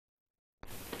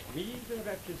We, the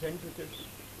representatives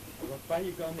of a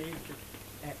bygone age of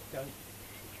actors,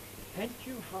 thank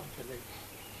you heartily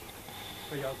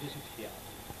for your visit here,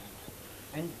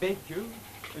 and beg you,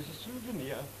 as a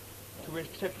souvenir, to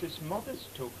accept this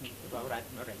modest token of our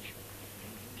admiration.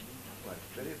 Well,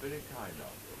 very, very kind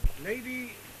of you.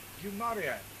 Lady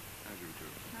Maurier. How do you do?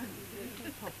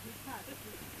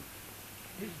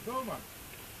 Miss Beaumont.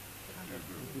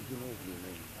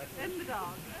 And the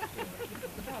dog.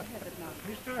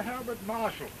 Mr. Herbert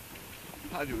Marshall.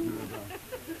 How do you do?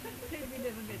 We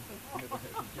never met before.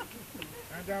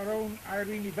 And our own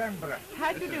Irene Vanbrugh.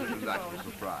 How do you do, Mr. Delightful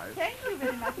Baldwin? surprise. Thank you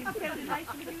very much. It's very nice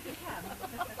of you to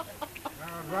come.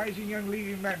 Our rising young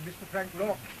leading man, Mr. Frank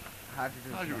Lawton. How do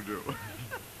you do?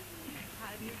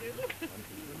 How do you do?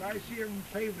 The Lyceum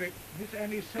favourite, Miss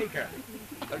Annie Saker.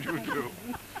 How do you do?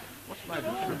 What's my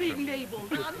You're all being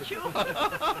labelled, aren't you?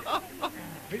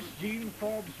 Miss Jean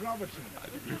Forbes Robertson.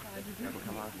 That'll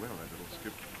come out well, that little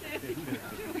skip.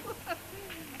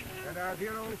 And our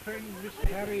dear old friend, Mr.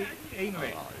 Harry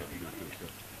Amley.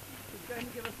 It's going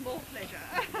to give us more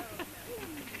pleasure.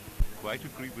 Quite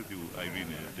agree with you,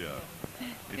 Irene, dear.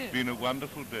 It's been a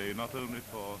wonderful day, not only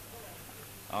for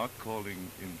our calling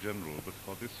in general, but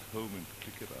for this home in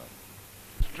particular.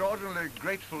 Extraordinarily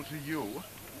grateful to you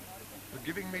for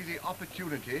giving me the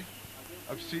opportunity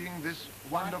of seeing this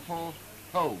wonderful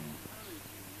home.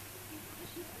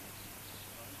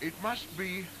 It must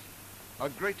be a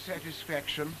great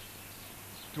satisfaction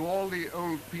to all the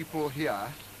old people here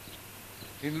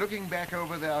in looking back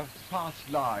over their past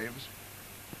lives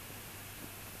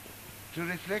to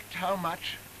reflect how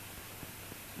much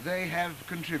they have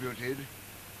contributed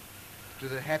to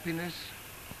the happiness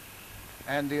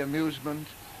and the amusement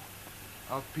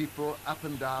of people up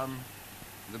and down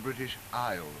the British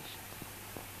Isles.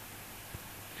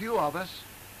 Few of us,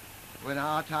 when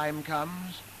our time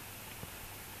comes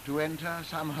to enter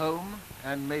some home,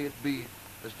 and may it be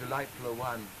as delightful a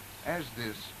one as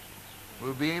this,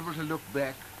 will be able to look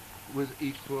back with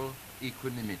equal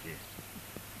equanimity.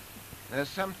 There's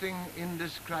something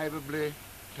indescribably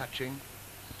touching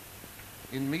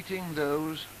in meeting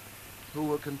those who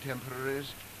were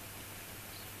contemporaries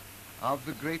of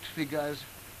the great figures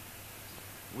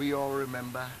we all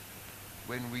remember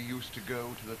when we used to go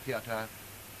to the theatre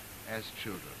as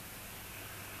children.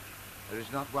 There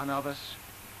is not one of us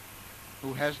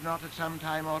who has not at some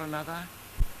time or another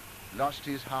lost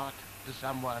his heart to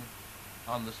someone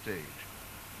on the stage.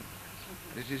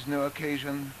 This is no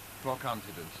occasion for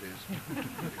confidences.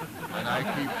 And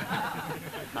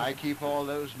I keep all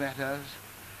those matters,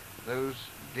 those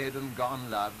dead and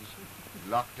gone loves,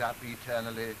 locked up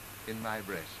eternally in my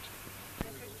breast.